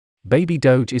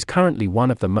Babydoge is currently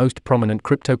one of the most prominent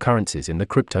cryptocurrencies in the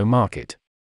crypto market.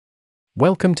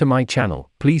 Welcome to my channel.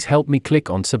 Please help me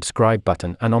click on subscribe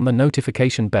button and on the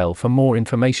notification bell for more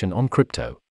information on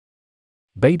crypto.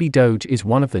 Babydoge is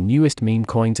one of the newest meme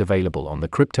coins available on the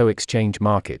crypto exchange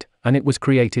market, and it was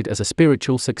created as a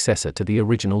spiritual successor to the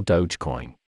original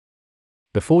Dogecoin.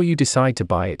 Before you decide to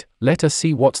buy it, let us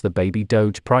see what's the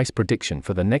Babydoge price prediction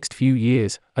for the next few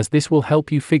years, as this will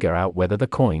help you figure out whether the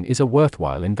coin is a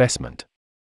worthwhile investment.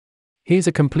 Here's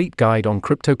a complete guide on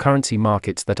cryptocurrency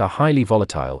markets that are highly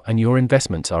volatile and your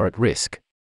investments are at risk.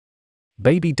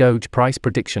 Babydoge price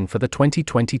prediction for the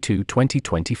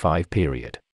 2022-2025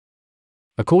 period.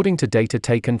 According to data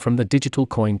taken from the digital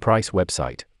coin price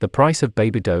website, the price of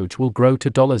Babydoge will grow to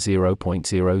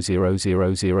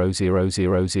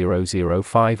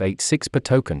 $0.000000000586 per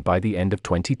token by the end of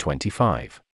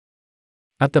 2025.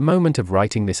 At the moment of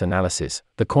writing this analysis,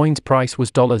 the coin's price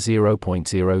was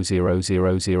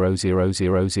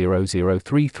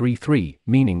 $0.000000000333,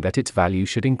 meaning that its value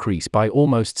should increase by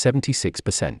almost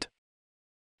 76%.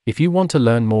 If you want to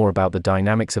learn more about the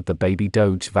dynamics of the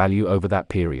Babydoge value over that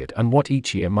period and what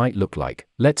each year might look like,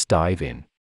 let's dive in.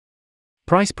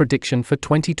 Price prediction for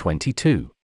 2022.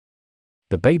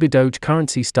 The Babydoge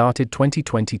currency started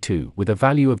 2022 with a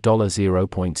value of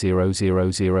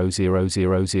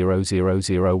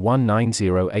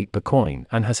 $0.000000000198 per coin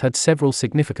and has had several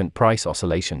significant price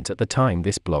oscillations at the time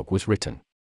this blog was written.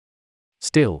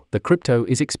 Still, the crypto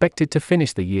is expected to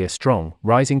finish the year strong,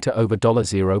 rising to over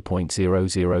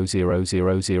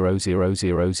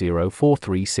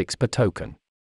 $0.000000000436 per token.